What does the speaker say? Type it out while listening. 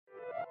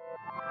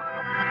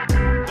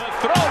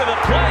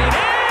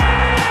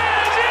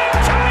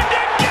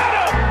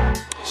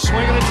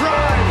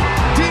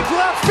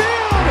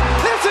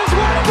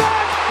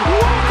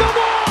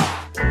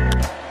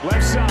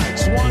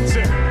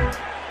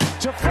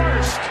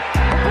first. The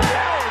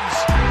Braves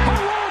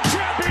are world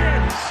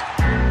champions.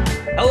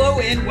 Hello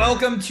and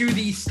welcome to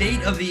the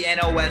State of the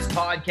NL West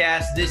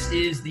podcast. This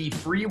is the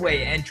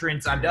freeway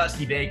entrance. I'm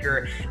Dusty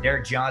Baker.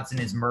 Derek Johnson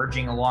is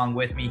merging along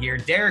with me here.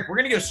 Derek, we're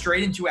going to go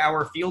straight into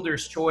our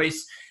fielder's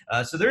choice.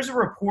 So there's a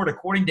report,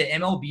 according to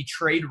MLB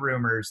trade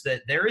rumors,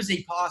 that there is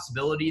a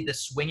possibility the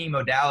swinging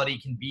modality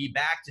can be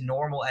back to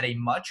normal at a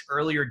much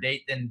earlier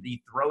date than the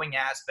throwing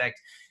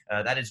aspect.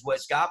 That is what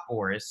Scott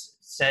Boras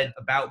said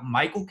about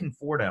Michael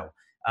Conforto.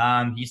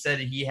 He said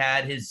he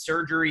had his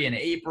surgery in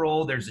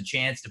April. There's a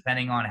chance,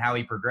 depending on how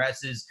he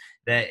progresses,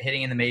 that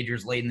hitting in the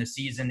majors late in the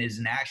season is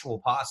an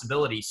actual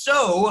possibility.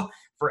 So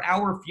for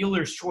our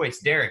fielder's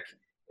choice, Derek,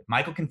 if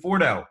Michael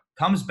Conforto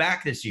comes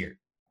back this year,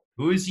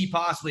 who is he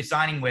possibly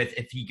signing with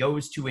if he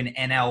goes to an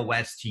NL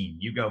West team?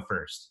 You go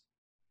first.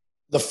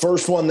 The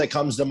first one that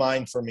comes to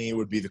mind for me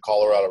would be the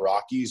Colorado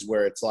Rockies,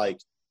 where it's like,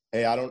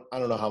 hey, I don't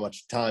know how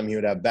much time he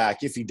would have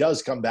back. If he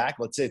does come back,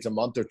 let's say it's a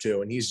month or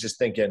two, and he's just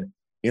thinking,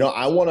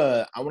 I want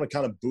to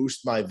kind of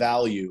boost my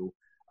value.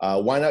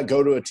 Why not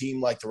go to a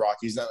team like the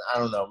Rockies? I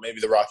don't know. Maybe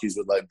the Rockies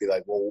would be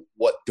like, well,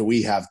 what do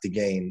we have to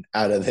gain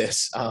out of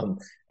this?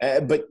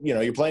 But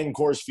you're playing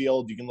Coors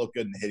Field. You can look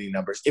good in the hitting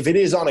numbers. If it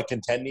is on a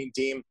contending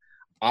team,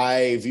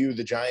 I view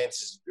the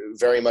Giants as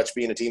very much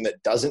being a team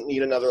that doesn't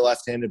need another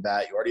left-handed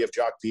bat. You already have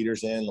Jock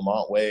Peterson,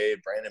 Lamont Wade,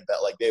 Brandon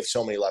Belt. They have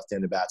so many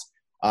left-handed bats.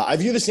 I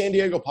view the San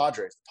Diego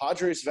Padres. The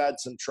Padres have had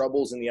some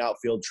troubles in the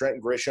outfield.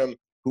 Trent Grisham,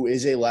 who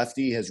is a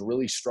lefty, has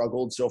really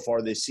struggled so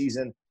far this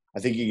season.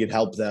 I think he could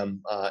help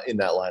them in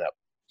that lineup.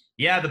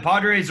 Yeah, the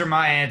Padres are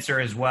my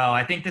answer as well.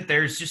 I think that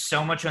there's just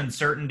so much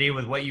uncertainty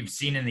with what you've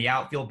seen in the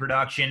outfield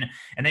production.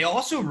 And they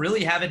also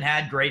really haven't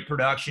had great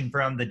production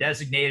from the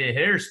designated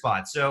hitter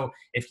spot. So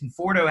if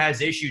Conforto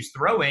has issues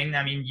throwing,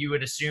 you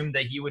would assume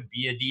that he would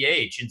be a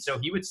DH. And so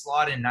he would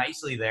slot in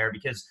nicely there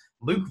because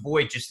Luke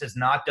Voit just has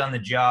not done the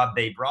job.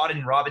 They brought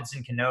in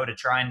Robinson Cano to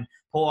try and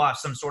pull off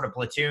some sort of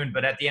platoon,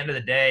 but at the end of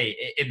the day,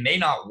 it may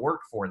not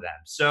work for them.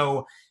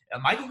 So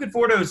Michael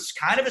Conforto is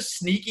kind of a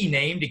sneaky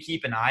name to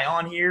keep an eye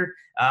on here.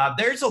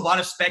 There's a lot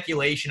of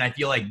speculation. I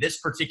feel like this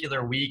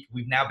particular week,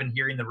 we've now been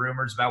hearing the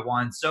rumors about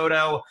Juan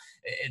Soto.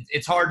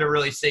 It's hard to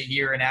really sit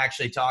here and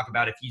actually talk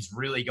about if he's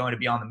really going to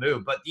be on the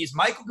move. But these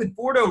Michael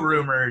Conforto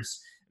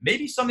rumors,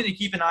 maybe something to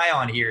keep an eye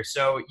on here.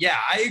 So, yeah,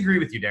 I agree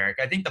with you, Derek.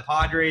 I think the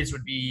Padres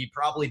would be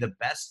probably the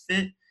best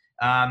fit.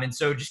 And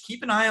so just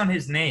keep an eye on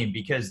his name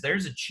because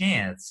there's a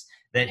chance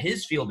that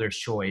his fielder's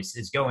choice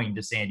is going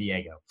to San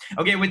Diego.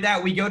 Okay, with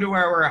that, we go to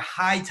our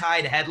high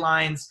tide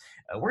headlines.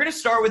 We're going to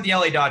start with the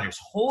LA Dodgers.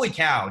 Holy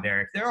cow,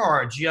 Derek. There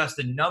are just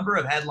a number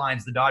of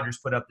headlines the Dodgers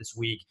put up this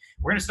week.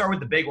 We're going to start with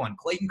the big one.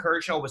 Clayton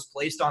Kershaw was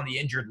placed on the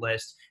injured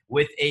list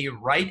with a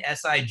right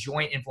SI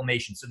joint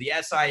inflammation. So the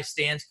SI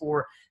stands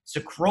for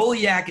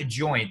sacroiliac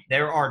joint.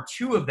 There are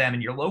two of them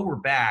in your lower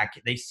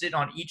back. They sit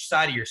on each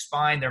side of your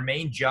spine. Their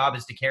main job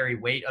is to carry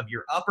weight of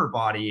your upper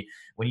body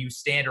when you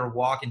stand or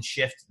walk and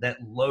shift that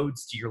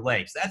loads to your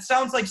legs. That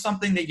sounds like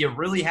something that you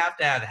really have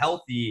to have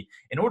healthy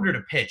in order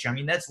to pitch.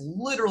 That's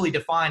literally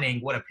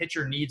defining what a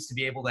pitcher needs to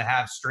be able to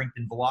have strength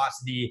and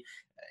velocity.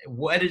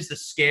 What is the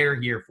scare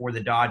here for the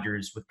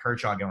Dodgers with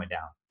Kershaw going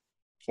down?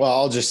 Well,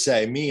 I'll just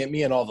say, me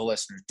and all the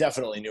listeners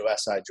definitely knew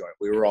SI joint.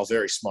 We were all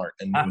very smart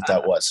and knew what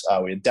that was.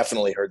 We had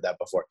definitely heard that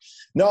before.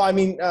 No,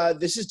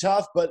 this is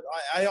tough, but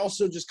I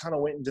also just kind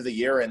of went into the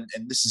year, and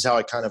this is how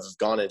I kind of have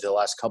gone into the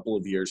last couple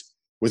of years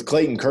with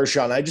Clayton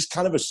Kershaw, and I just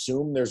kind of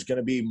assume there's going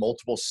to be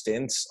multiple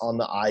stints on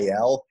the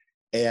IL,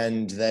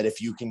 and that if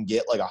you can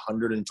get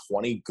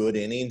 120 good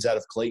innings out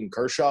of Clayton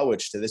Kershaw,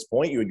 which to this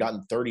point you had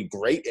gotten 30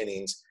 great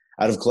innings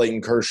out of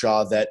Clayton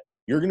Kershaw, that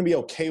you're going to be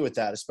okay with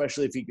that,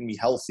 especially if he can be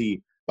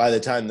healthy by the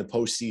time the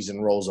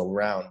postseason rolls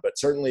around. But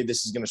certainly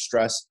this is going to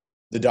stress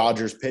the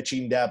Dodgers'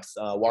 pitching depth.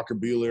 Walker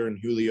Buehler and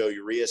Julio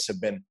Urias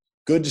have been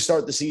good to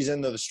start the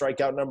season, though the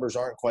strikeout numbers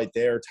aren't quite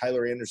there.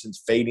 Tyler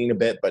Anderson's fading a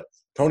bit, but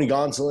Tony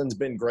Gonsolin's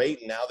been great,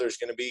 and now there's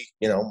going to be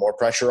more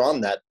pressure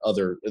on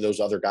those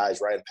other guys,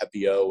 Ryan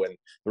Pepiot and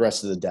the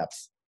rest of the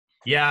depth.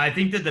 Yeah, I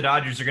think that the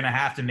Dodgers are going to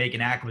have to make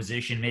an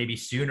acquisition maybe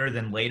sooner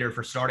than later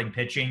for starting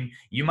pitching.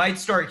 You might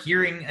start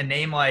hearing a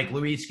name like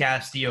Luis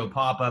Castillo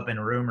pop up in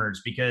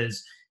rumors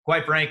because –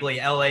 quite frankly,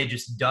 LA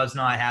just does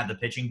not have the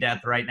pitching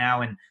depth right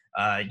now. And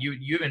you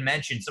even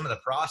mentioned some of the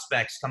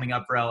prospects coming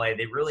up for LA.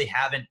 They really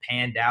haven't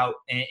panned out.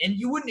 And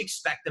you wouldn't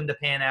expect them to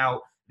pan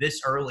out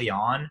this early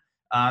on.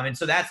 And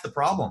so that's the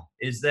problem,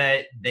 is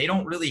that they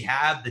don't really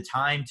have the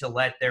time to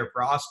let their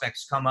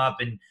prospects come up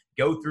and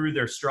go through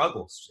their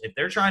struggles. If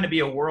they're trying to be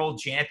a world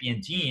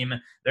champion team,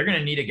 they're going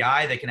to need a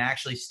guy that can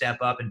actually step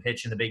up and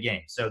pitch in the big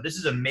game. So this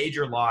is a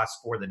major loss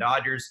for the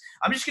Dodgers.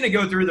 I'm just going to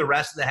go through the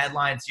rest of the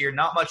headlines here.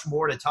 Not much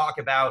more to talk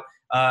about.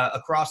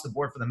 across the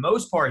board for the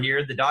most part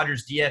here. The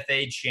Dodgers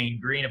DFA'd Shane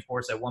Green, of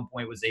course, at one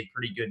point was a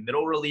pretty good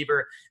middle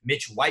reliever.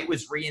 Mitch White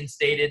was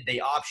reinstated. They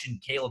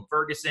optioned Caleb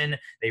Ferguson.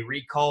 They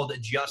recalled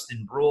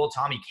Justin Brule.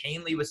 Tommy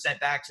Kahnle was sent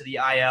back to the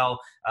IL.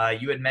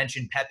 You had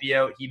mentioned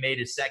Pepio. He made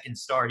his second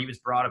start. He was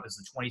brought up as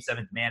the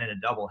 27th man in a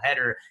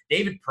doubleheader.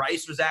 David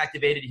Price was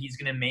activated. He's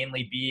going to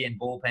mainly be in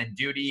bullpen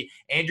duty.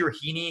 Andrew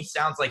Heaney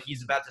sounds like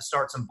he's about to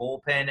start some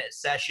bullpen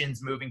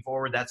sessions moving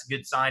forward. That's a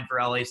good sign for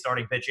LA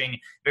starting pitching.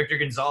 Victor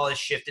Gonzalez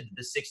shifted to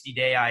the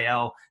 60-day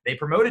IL. They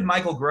promoted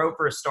Michael Grove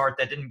for a start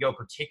that didn't go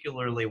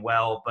particularly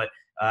well, but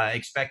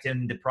expect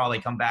him to probably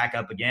come back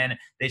up again.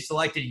 They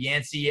selected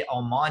Yancy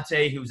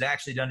Almonte, who's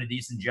actually done a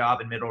decent job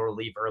in middle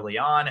relief early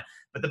on.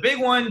 But the big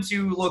one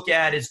to look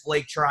at is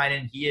Blake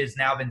Treinen. He has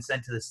now been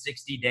sent to the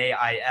 60-day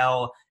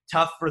IL.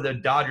 Tough for the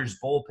Dodgers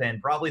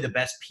bullpen, probably the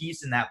best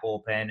piece in that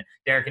bullpen.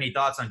 Derek, any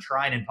thoughts on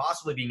Treinen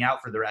possibly being out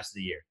for the rest of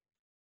the year?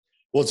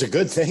 Well, it's a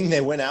good thing they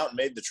went out and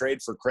made the trade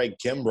for Craig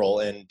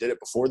Kimbrell and did it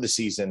before the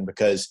season,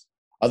 because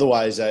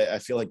otherwise I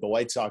feel like the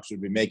White Sox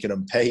would be making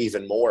them pay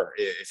even more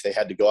if they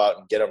had to go out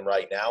and get him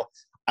right now.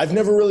 I've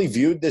never really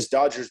viewed this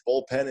Dodgers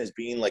bullpen as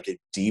being like a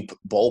deep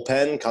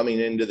bullpen coming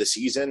into the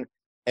season.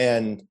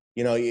 And,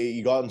 you know,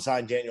 you go out and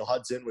sign Daniel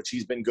Hudson, which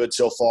he's been good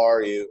so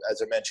far. You,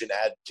 as I mentioned,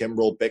 add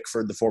Kimbrell.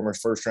 Bickford, the former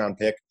first-round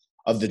pick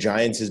of the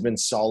Giants, has been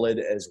solid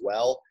as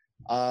well.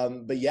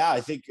 But yeah, I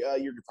think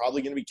you're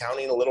probably going to be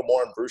counting a little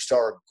more on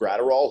Brusdar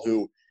Graterol,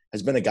 who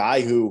has been a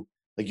guy who,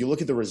 like, you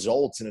look at the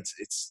results and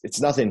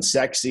it's nothing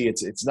sexy,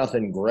 it's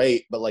nothing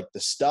great, but like the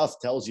stuff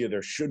tells you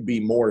there should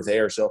be more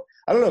there. So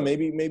I don't know,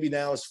 maybe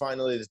now is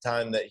finally the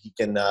time that he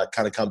can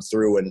kind of come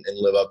through and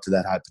live up to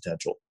that high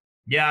potential.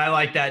 Yeah, I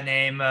like that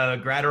name.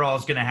 Graterol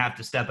is going to have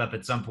to step up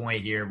at some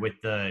point here with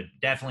the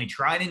definitely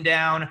Treinen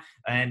down.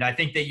 And I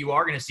think that you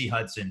are going to see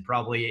Hudson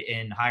probably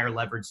in higher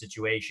leverage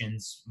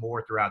situations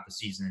more throughout the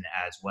season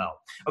as well.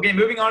 Okay,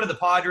 moving on to the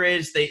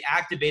Padres. They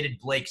activated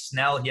Blake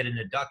Snell. He had an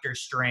adductor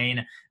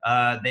strain.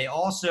 They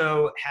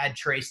also had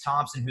Trace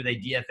Thompson, who they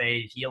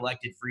DFA'd. He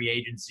elected free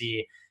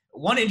agency.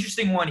 One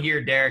interesting one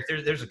here, Derek,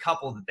 there's a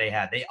couple that they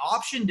had. They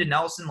optioned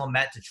Dinelson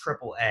Lamet to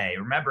AAA.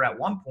 Remember, at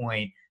one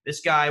point, this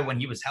guy, when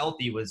he was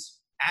healthy, was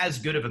as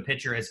good of a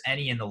pitcher as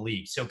any in the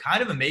league. So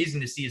kind of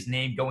amazing to see his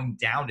name going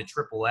down to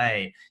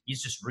AAA.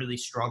 He's just really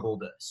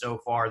struggled so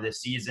far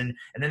this season.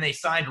 And then they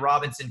signed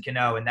Robinson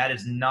Cano, and that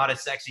is not a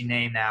sexy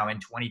name now in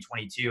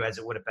 2022 as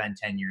it would have been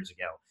 10 years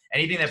ago.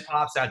 Anything that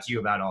pops out to you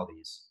about all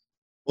these?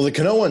 Well, the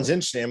Cano one's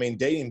interesting. I mean,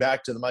 dating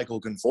back to the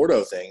Michael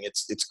Conforto thing,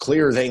 it's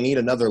clear they need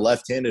another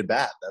left-handed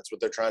bat. That's what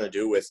they're trying to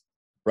do with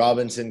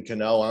Robinson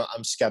Cano.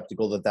 I'm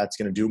skeptical that that's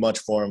going to do much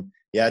for him.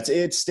 Yeah,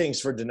 it stinks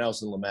for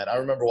Dinelson Lamet. I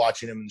remember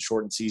watching him in the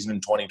shortened season in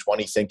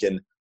 2020 thinking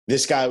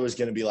this guy was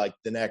going to be like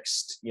the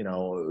next,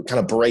 kind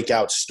of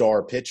breakout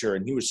star pitcher.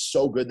 And he was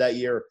so good that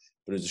year,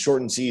 but it was a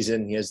shortened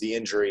season. He has the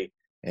injury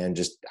and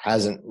just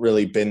hasn't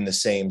really been the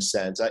same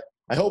since.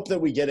 I hope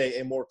that we get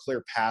a more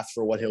clear path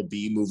for what he'll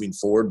be moving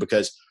forward,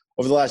 because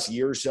over the last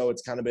year or so,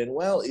 it's kind of been,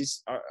 well,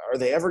 are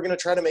they ever going to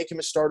try to make him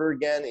a starter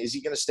again? Is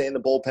he going to stay in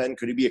the bullpen?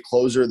 Could he be a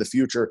closer in the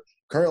future?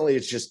 Currently,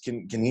 it's just,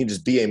 can he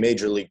just be a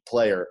major league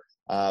player?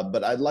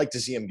 But I'd like to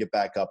see him get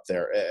back up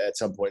there at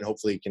some point.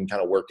 Hopefully he can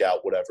kind of work out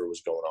whatever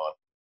was going on.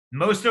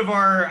 Most of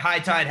our high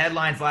tide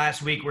headlines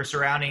last week were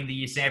surrounding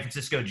the San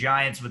Francisco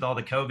Giants with all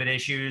the COVID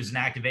issues and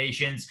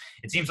activations.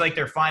 It seems like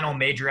their final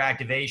major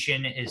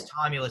activation is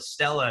Tommy La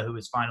Stella, who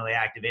is finally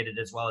activated,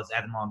 as well as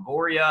Evan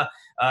Longoria.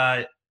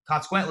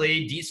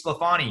 Consequently,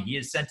 DeSclafani, he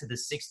is sent to the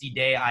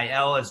 60-day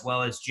IL, as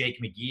well as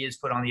Jake McGee is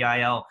put on the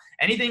IL.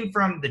 Anything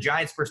from the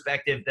Giants'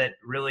 perspective that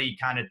really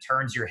kind of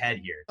turns your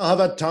head here? How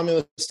about Tommy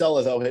La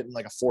Stella, though, hitting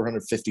like a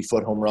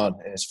 450-foot home run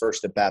in his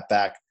first at-bat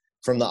back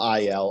from the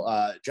IL?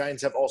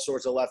 Giants have all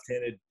sorts of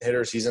left-handed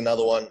hitters. He's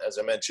another one, as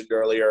I mentioned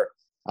earlier.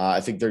 I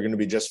think they're going to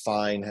be just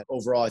fine.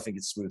 Overall, I think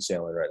it's smooth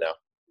sailing right now.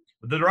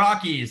 The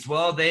Rockies,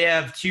 well, they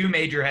have two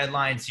major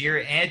headlines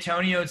here.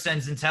 Antonio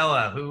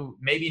Senzatella, who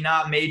maybe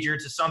not major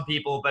to some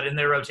people, but in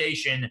their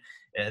rotation,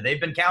 they've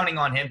been counting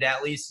on him to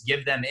at least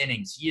give them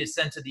innings. He is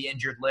sent to the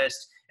injured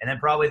list. And then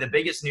probably the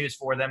biggest news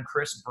for them,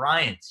 Chris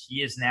Bryant.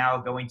 He is now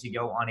going to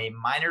go on a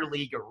minor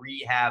league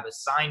rehab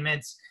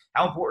assignment.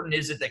 How important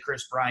is it that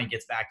Chris Bryant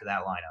gets back to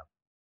that lineup?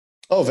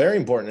 Oh, very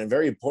important, and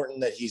very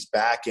important that he's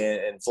back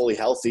and fully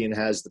healthy and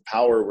has the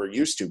power we're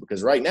used to,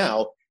 because right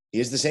now, he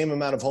has the same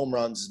amount of home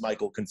runs as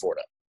Michael Conforto.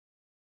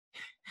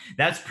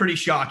 That's pretty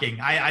shocking.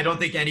 I don't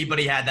think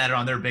anybody had that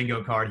on their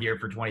bingo card here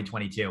for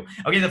 2022.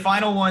 Okay, the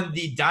final one,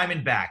 the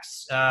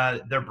Diamondbacks.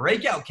 Their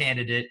breakout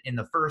candidate in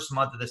the first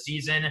month of the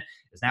season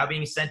is now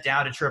being sent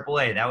down to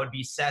AAA. That would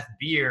be Seth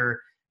Beer.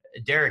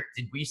 Derek,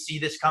 did we see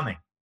this coming?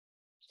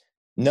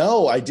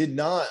 No, I did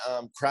not.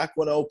 Crack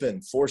one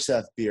open for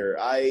Seth Beer.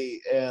 I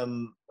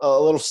am a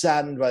little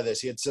saddened by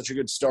this. He had such a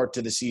good start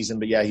to the season,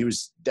 but yeah, he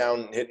was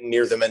down hitting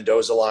near the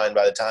Mendoza line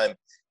by the time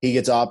he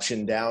gets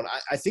optioned down.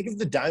 I think if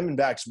the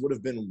Diamondbacks would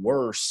have been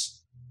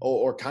worse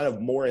or kind of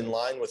more in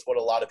line with what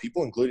a lot of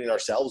people, including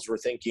ourselves, were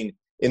thinking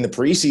in the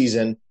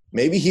preseason,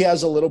 maybe he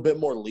has a little bit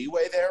more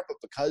leeway there. But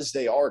because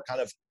they are kind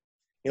of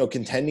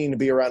contending to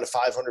be around a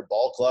 500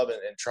 ball club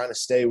and trying to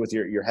stay with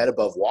your head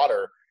above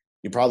water,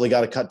 you probably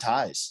got to cut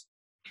ties.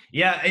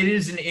 Yeah, it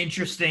is an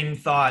interesting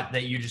thought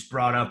that you just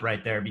brought up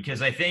right there,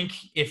 because I think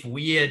if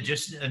we had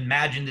just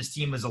imagined this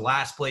team was a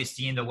last place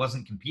team that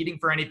wasn't competing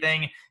for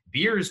anything,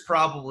 Beer is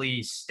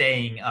probably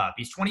staying up.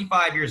 He's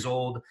 25 years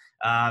old.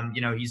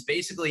 He's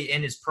basically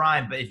in his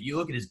prime, but if you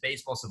look at his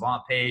Baseball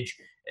Savant page,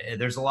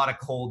 there's a lot of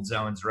cold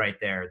zones right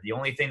there. The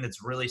only thing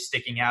that's really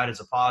sticking out as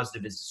a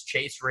positive is his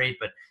chase rate,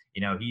 but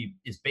he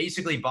is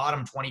basically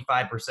bottom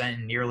 25%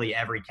 in nearly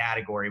every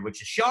category,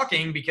 which is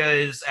shocking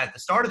because at the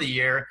start of the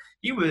year,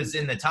 he was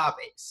in the top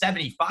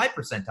 75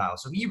 percentile.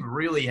 So he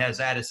really has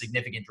had a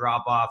significant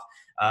drop off.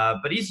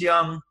 But he's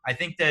young. I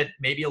think that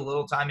maybe a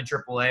little time in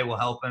AAA will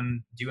help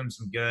him, do him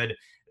some good.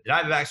 The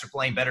Diamondbacks are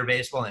playing better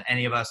baseball than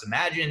any of us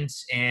imagined.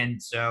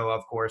 And so,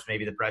 of course,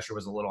 maybe the pressure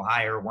was a little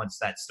higher once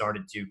that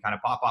started to kind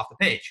of pop off the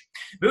page.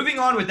 Moving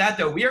on with that,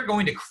 though, we are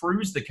going to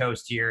cruise the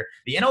coast here.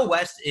 The NL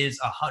West is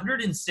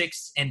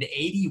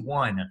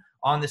 106-81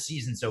 on the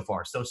season so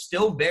far. So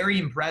still very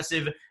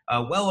impressive,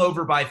 well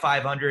over by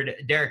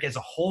 500. Derek, as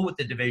a whole with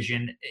the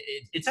division,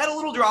 it's had a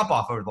little drop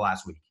off over the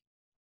last week.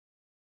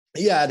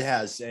 Yeah, it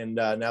has. And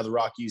now the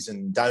Rockies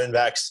and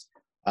Diamondbacks,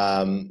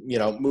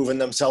 moving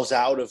themselves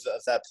out of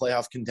that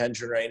playoff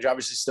contention range.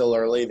 Obviously still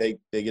early.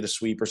 They get a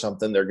sweep or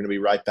something, they're going to be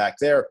right back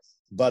there.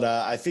 But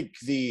I think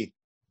the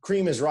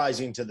cream is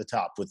rising to the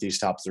top with these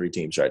top three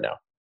teams right now.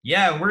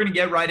 Yeah, we're going to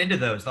get right into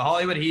those. The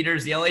Hollywood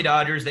Heaters, the LA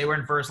Dodgers, they were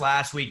in first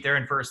last week. They're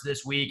in first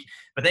this week.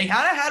 But they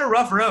kind of had a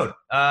rough road.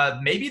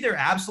 Maybe their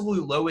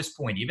absolute lowest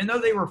point. Even though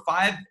they were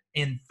 5-3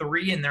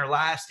 in their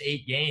last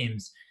 8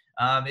 games,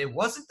 it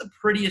wasn't the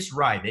prettiest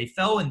ride. They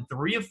fell in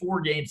 3 of 4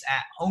 games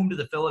at home to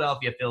the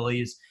Philadelphia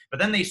Phillies, but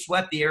then they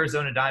swept the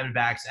Arizona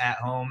Diamondbacks at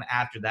home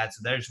after that. So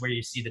there's where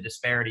you see the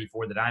disparity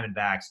for the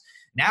Diamondbacks.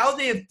 Now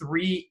they have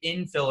 3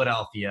 in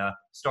Philadelphia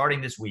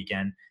starting this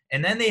weekend,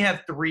 and then they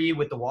have 3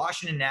 with the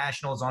Washington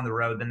Nationals on the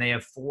road. Then they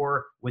have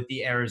 4 with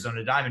the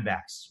Arizona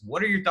Diamondbacks.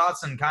 What are your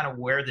thoughts on kind of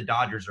where the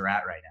Dodgers are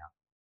at right now?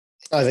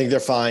 I think they're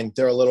fine.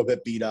 They're a little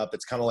bit beat up.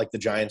 It's kind of like the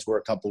Giants were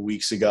a couple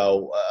weeks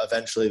ago.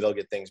 Eventually, they'll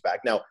get things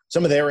back. Now,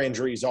 some of their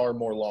injuries are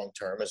more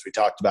long-term, as we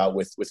talked about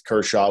with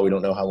Kershaw. We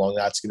don't know how long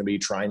that's going to be,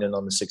 Treinen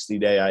on the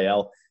 60-day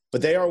IL.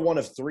 But they are one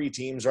of 3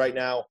 teams right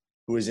now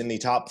who is in the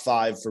top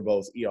 5 for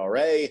both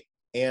ERA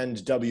and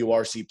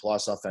WRC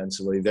plus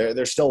offensively.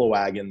 They're still a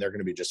wagon. They're going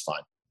to be just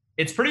fine.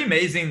 It's pretty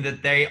amazing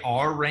that they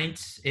are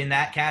ranked in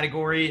that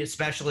category,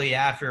 especially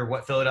after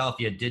what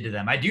Philadelphia did to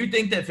them. I do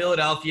think that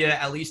Philadelphia,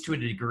 at least to a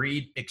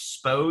degree,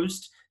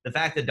 exposed the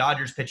fact that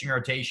Dodgers pitching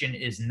rotation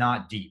is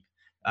not deep.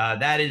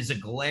 That is a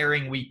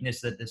glaring weakness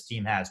that this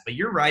team has. But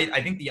you're right.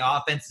 I think the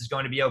offense is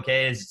going to be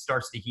okay as it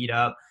starts to heat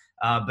up.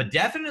 But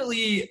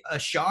definitely a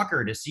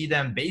shocker to see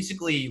them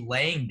basically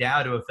laying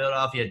down to a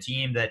Philadelphia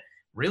team that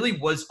really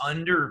was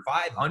under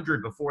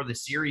 500 before the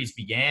series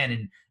began.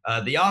 And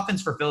the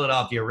offense for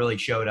Philadelphia really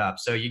showed up.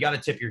 So you got to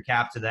tip your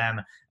cap to them.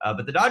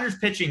 But the Dodgers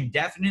pitching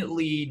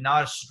definitely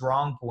not a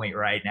strong point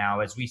right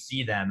now as we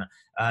see them.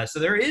 So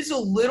there is a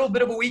little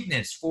bit of a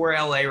weakness for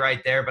LA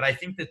right there. But I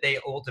think that they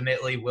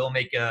ultimately will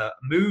make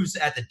moves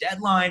at the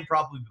deadline,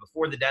 probably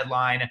before the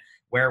deadline,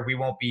 where we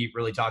won't be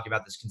really talking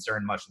about this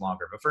concern much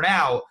longer. But for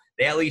now,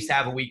 they at least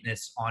have a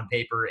weakness on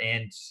paper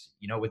and,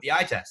 with the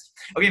eye test.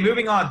 Okay,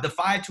 moving on. The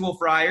 5-tool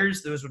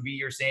Friars, those would be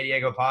your San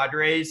Diego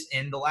Padres.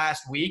 In the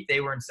last week,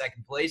 they were in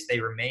second place. They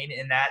remain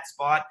in that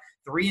spot.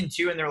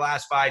 3-2 in their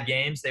last 5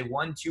 games. They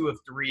won 2 of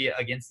 3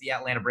 against the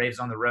Atlanta Braves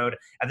on the road.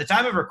 At the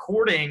time of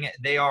recording,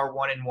 they are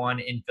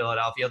 1-1 in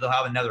Philadelphia. They'll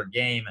have another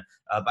game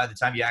by the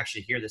time you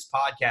actually hear this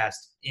podcast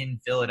in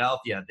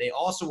Philadelphia. They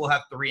also will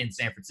have 3 in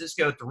San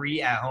Francisco,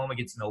 3 at home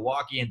against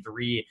Milwaukee, and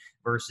 3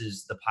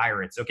 versus the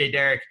Pirates. Okay,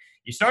 Derek,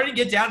 you're starting to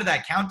get down to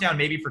that countdown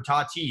maybe for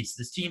Tatis.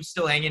 This team's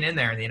still hanging in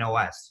there in the NL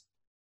West.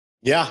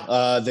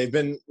 Yeah, they've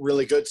been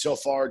really good so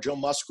far. Joe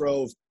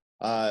Musgrove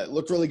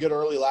looked really good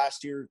early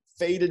last year,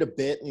 faded a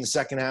bit in the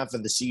second half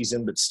of the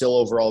season, but still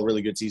overall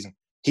really good season.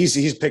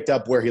 He's picked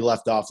up where he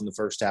left off in the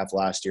first half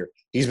last year.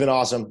 He's been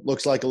awesome.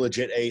 Looks like a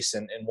legit ace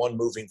and one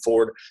moving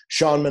forward.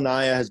 Sean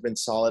Manaea has been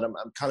solid. I'm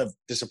kind of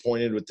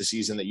disappointed with the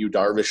season that Yu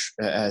Darvish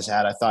has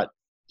had. I thought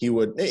he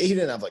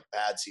didn't have like a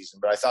bad season,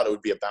 but I thought it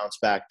would be a bounce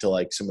back to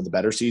like some of the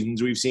better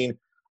seasons we've seen.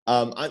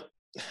 I'm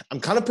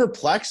kind of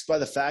perplexed by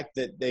the fact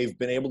that they've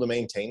been able to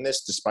maintain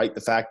this despite the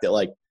fact that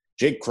like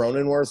Jake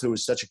Cronenworth, who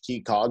was such a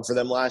key cog for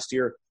them last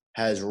year,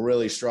 has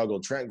really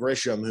struggled. Trent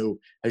Grisham, who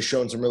has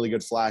shown some really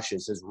good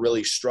flashes, has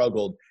really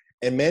struggled.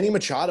 And Manny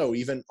Machado,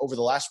 even over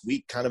the last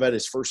week, kind of at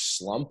his first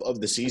slump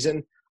of the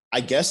season.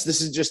 I guess this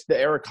is just the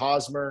Eric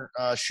Hosmer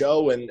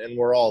show, and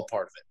we're all a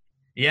part of it.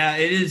 Yeah,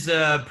 it is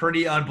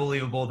pretty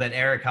unbelievable that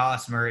Eric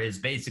Hosmer is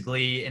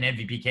basically an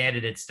MVP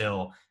candidate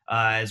still.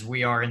 as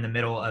we are in the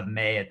middle of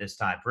May at this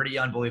time. Pretty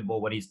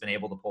unbelievable what he's been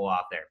able to pull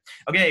off there.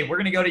 Okay, we're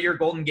going to go to your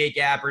Golden Gate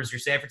Gappers. Your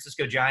San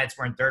Francisco Giants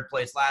were in third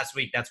place last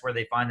week. That's where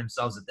they find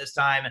themselves at this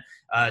time.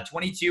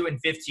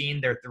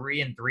 22-15. They're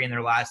 3-3 in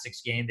their last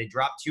 6 games. They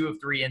dropped 2 of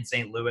 3 in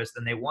St. Louis.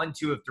 Then they won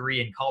 2 of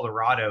 3 in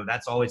Colorado.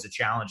 That's always a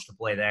challenge to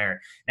play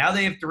there. Now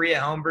they have 3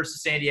 at home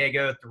versus San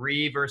Diego,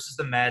 3 versus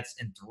the Mets,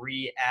 and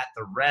 3 at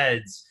the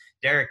Reds.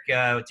 Derek,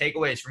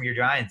 takeaways from your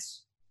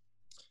Giants.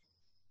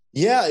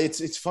 Yeah,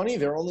 it's funny.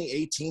 They're only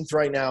 18th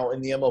right now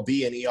in the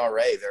MLB in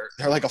ERA.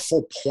 They're like a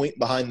full point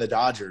behind the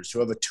Dodgers, who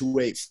have a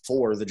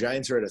 2.84. The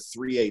Giants are at a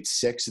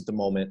 3.86 at the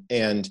moment,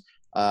 and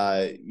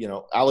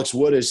Alex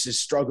Wood has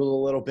struggled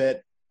a little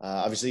bit.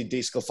 Obviously,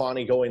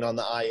 DeSclafani going on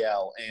the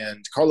IL,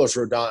 and Carlos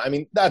Rodon. I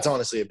mean, that's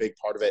honestly a big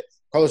part of it.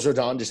 Carlos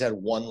Rodon just had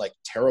one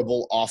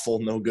terrible, awful,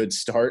 no good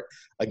start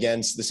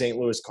against the St.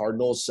 Louis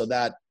Cardinals, so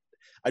that.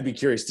 I'd be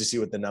curious to see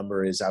what the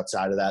number is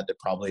outside of that. They're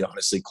probably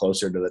honestly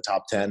closer to the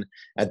top 10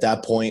 at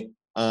that point.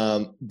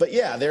 But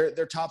yeah,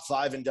 they're top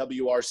 5 in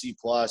WRC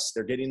plus.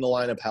 They're getting the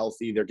lineup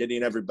healthy. They're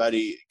getting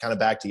everybody kind of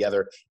back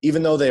together.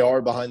 Even though they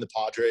are behind the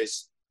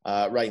Padres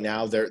right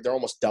now, they're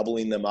almost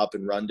doubling them up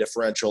in run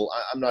differential.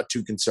 I'm not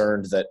too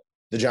concerned that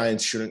the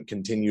Giants shouldn't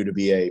continue to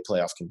be a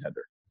playoff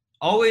contender.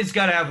 Always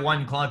got to have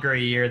one clunker a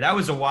year. That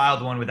was a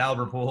wild one with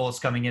Albert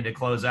Pujols coming in to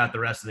close out the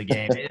rest of the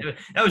game.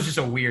 That was just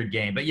a weird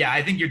game. But, yeah,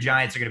 I think your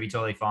Giants are going to be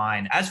totally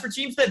fine. As for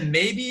teams that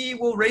maybe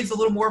will raise a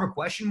little more of a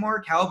question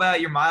mark, how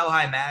about your Mile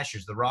High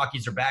Mashers? The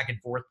Rockies are back in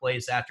 4th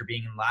place after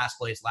being in last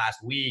place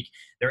last week.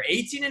 They're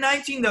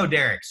 18-19, though,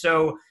 Derek.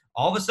 So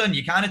all of a sudden,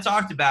 you kind of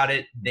talked about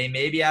it. They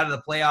may be out of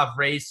the playoff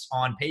race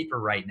on paper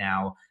right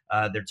now.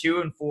 They're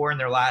 2-4 in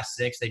their last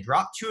 6. They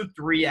dropped 2 of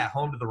 3 at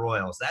home to the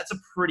Royals. That's a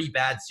pretty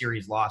bad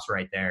series loss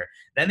right there.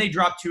 Then they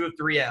dropped 2 of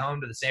 3 at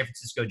home to the San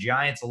Francisco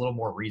Giants. A little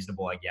more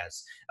reasonable, I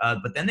guess.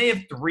 But then they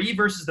have 3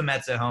 versus the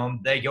Mets at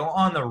home. They go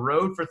on the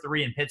road for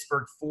 3 in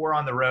Pittsburgh, 4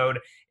 on the road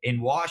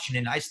in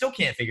Washington. I still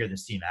can't figure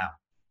this team out.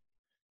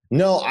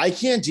 No, I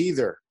can't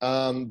either.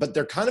 But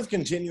they're kind of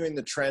continuing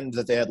the trend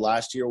that they had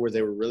last year where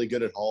they were really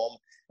good at home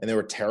and they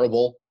were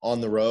terrible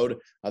on the road.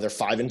 They're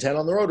 5-10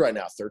 on the road right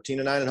now,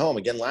 13-9 at home.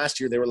 Again, last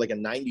year they were like a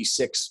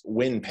 96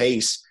 win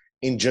pace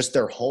in just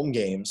their home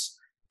games.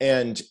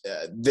 And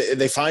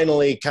they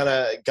finally kind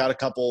of got a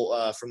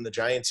couple from the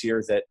Giants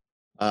here that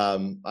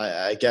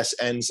I guess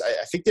ends.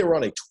 I think they were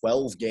on a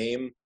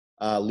 12-game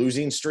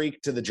losing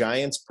streak to the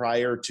Giants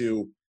prior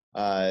to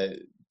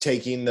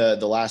taking the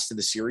last of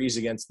the series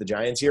against the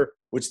Giants here,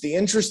 which the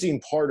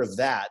interesting part of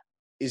that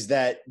is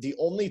that the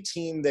only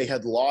team they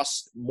had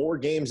lost more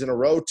games in a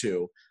row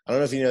to, I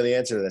don't know if you know the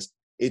answer to this,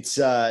 it's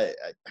I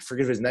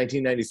forget if it was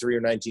 1993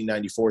 or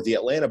 1994, the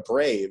Atlanta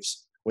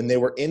Braves, when they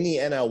were in the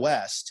NL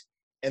West,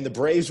 and the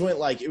Braves went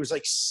it was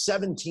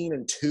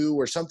 17-2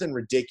 or something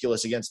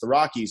ridiculous against the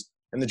Rockies,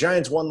 and the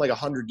Giants won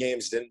 100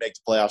 games, didn't make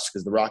the playoffs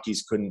because the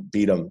Rockies couldn't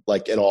beat them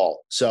at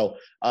all. So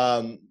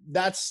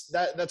that's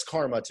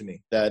karma to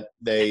me that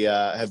they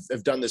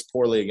have done this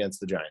poorly against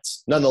the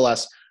Giants.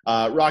 Nonetheless,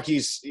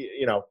 Rockies,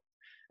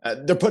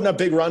 they're putting up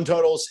big run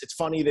totals. It's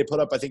funny. They put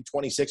up, I think,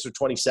 26 or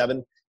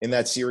 27 in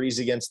that series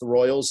against the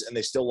Royals, and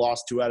they still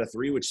lost 2 out of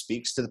 3, which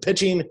speaks to the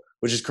pitching,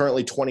 which is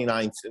currently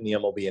 29th in the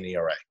MLB in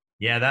ERA.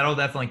 Yeah, that'll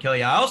definitely kill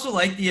you. I also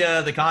like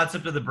the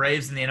concept of the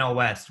Braves in the NL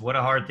West. What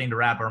a hard thing to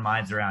wrap our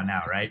minds around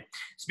now, right?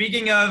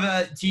 Speaking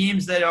of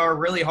teams that are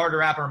really hard to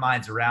wrap our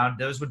minds around,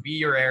 those would be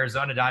your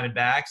Arizona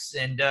Diamondbacks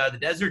and the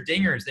Desert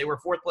Dingers. They were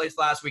 4th place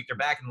last week. They're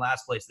back in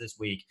last place this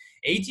week.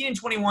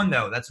 18-21,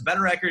 though. That's a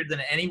better record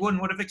than anyone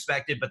would have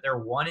expected, but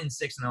they're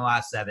 1-6 in the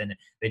last 7.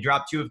 They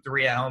dropped 2 of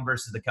 3 at home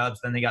versus the Cubs.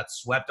 Then they got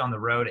swept on the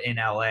road in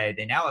LA.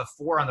 They now have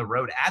 4 on the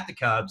road at the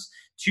Cubs,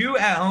 2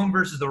 at home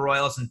versus the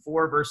Royals, and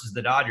 4 versus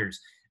the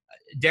Dodgers.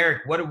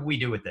 Derek, what do we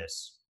do with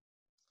this?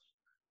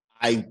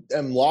 I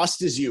am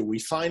lost as you. We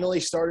finally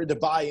started to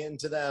buy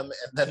into them,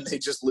 and then they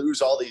just lose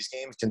all these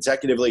games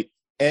consecutively.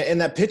 And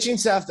that pitching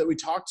staff that we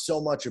talked so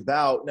much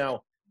about,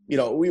 now,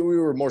 we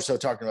were more so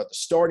talking about the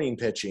starting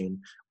pitching.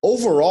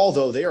 Overall,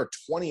 though, they are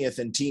 20th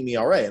in team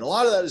ERA, and a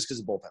lot of that is because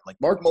of bullpen.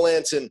 Mark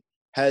Melancon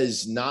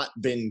has not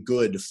been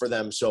good for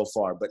them so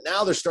far, but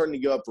now they're starting to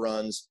give up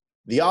runs.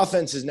 The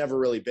offense has never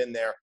really been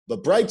there,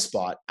 but bright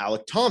spot,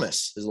 Alek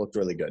Thomas has looked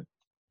really good.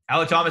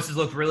 Alek Thomas has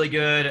looked really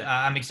good.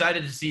 I'm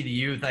excited to see the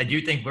youth. I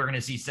do think we're going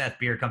to see Seth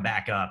Beer come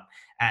back up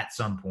at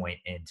some point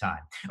in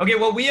time. Okay,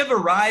 well, we have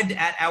arrived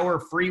at our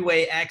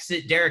freeway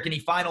exit. Derek, any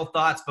final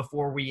thoughts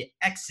before we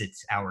exit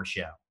our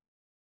show?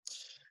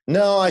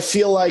 No, I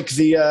feel like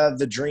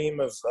the dream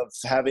of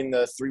having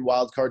the 3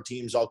 wildcard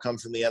teams all come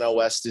from the NL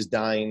West is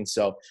dying,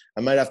 so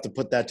I might have to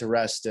put that to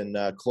rest and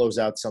close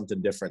out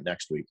something different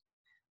next week.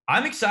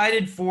 I'm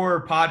excited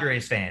for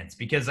Padres fans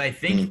because I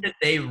think that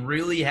they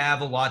really have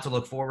a lot to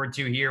look forward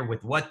to here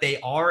with what they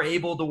are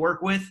able to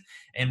work with.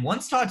 And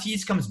once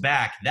Tatis comes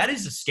back, that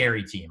is a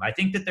scary team. I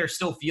think that they're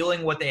still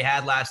feeling what they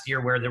had last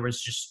year where there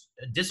was just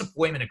a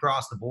disappointment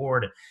across the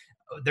board.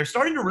 They're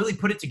starting to really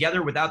put it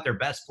together without their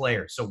best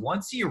player. So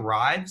once he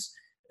arrives,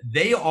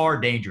 they are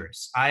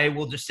dangerous. I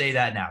will just say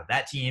that now.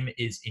 That team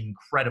is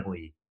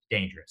incredibly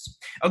dangerous.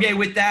 Okay,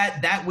 with that,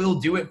 that will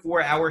do it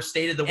for our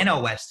State of the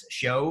NL West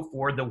show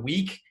for the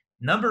week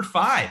number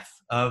 5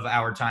 of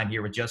our time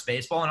here with Just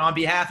Baseball. And on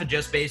behalf of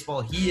Just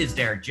Baseball, he is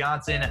Derek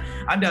Johnson.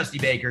 I'm Dusty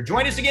Baker.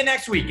 Join us again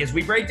next week as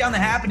we break down the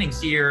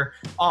happenings here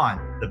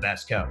on the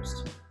Best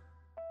Coast.